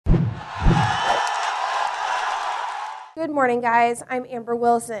Good morning, guys. I'm Amber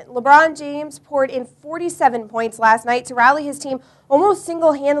Wilson. LeBron James poured in 47 points last night to rally his team almost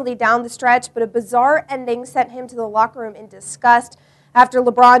single-handedly down the stretch, but a bizarre ending sent him to the locker room in disgust. After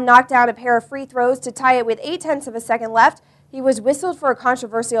LeBron knocked down a pair of free throws to tie it with 0.8 of a second left, he was whistled for a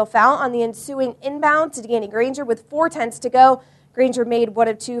controversial foul on the ensuing inbound to Danny Granger with 0.4 to go. Granger made one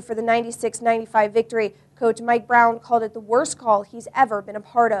of two for the 96-95 victory. Coach Mike Brown called it the worst call he's ever been a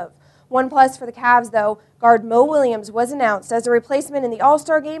part of. 1+ for the Cavs, though. Guard Mo Williams was announced as a replacement in the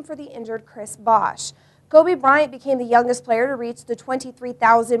All-Star game for the injured Chris Bosh. Kobe Bryant became the youngest player to reach the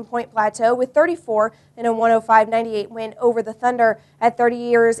 23,000-point plateau with 34 in a 105-98 win over the Thunder. At 30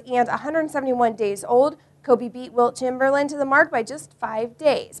 years and 171 days old, Kobe beat Wilt Chamberlain to the mark by just 5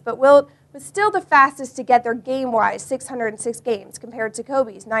 days. But Wilt was still the fastest to get there game-wise, 606 games, compared to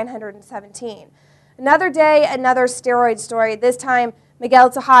Kobe's 917. Another day, another steroid story. This time,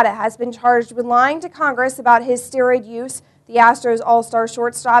 Miguel Tejada has been charged with lying to Congress about his steroid use. The Astros all-star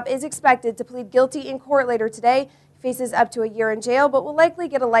shortstop is expected to plead guilty in court later today. He faces up to a year in jail, but will likely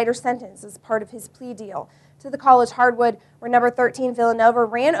get a lighter sentence as part of his plea deal. To the college hardwood, where number 13 Villanova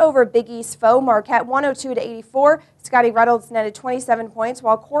ran over Big East foe Marquette 102-84. Scotty Reynolds netted 27 points,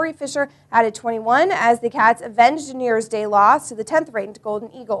 while Corey Fisher added 21 as the Cats avenged New Year's Day loss to the 10th-ranked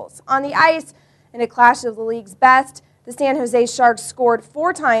Golden Eagles. On the ice, in a clash of the league's best, the San Jose Sharks scored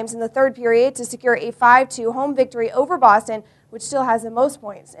 4 times in the third period to secure a 5-2 home victory over Boston, which still has the most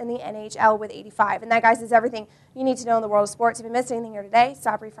points in the NHL with 85. And that, guys, is everything you need to know in the world of sports. If you missed anything here today,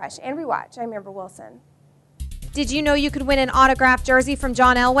 stop, refresh, and rewatch. I'm Amber Wilson. Did you know you could win an autographed jersey from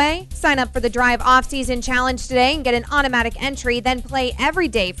John Elway? Sign up for the Drive Off-Season Challenge today and get an automatic entry, then play every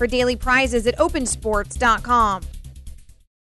day for daily prizes at opensports.com.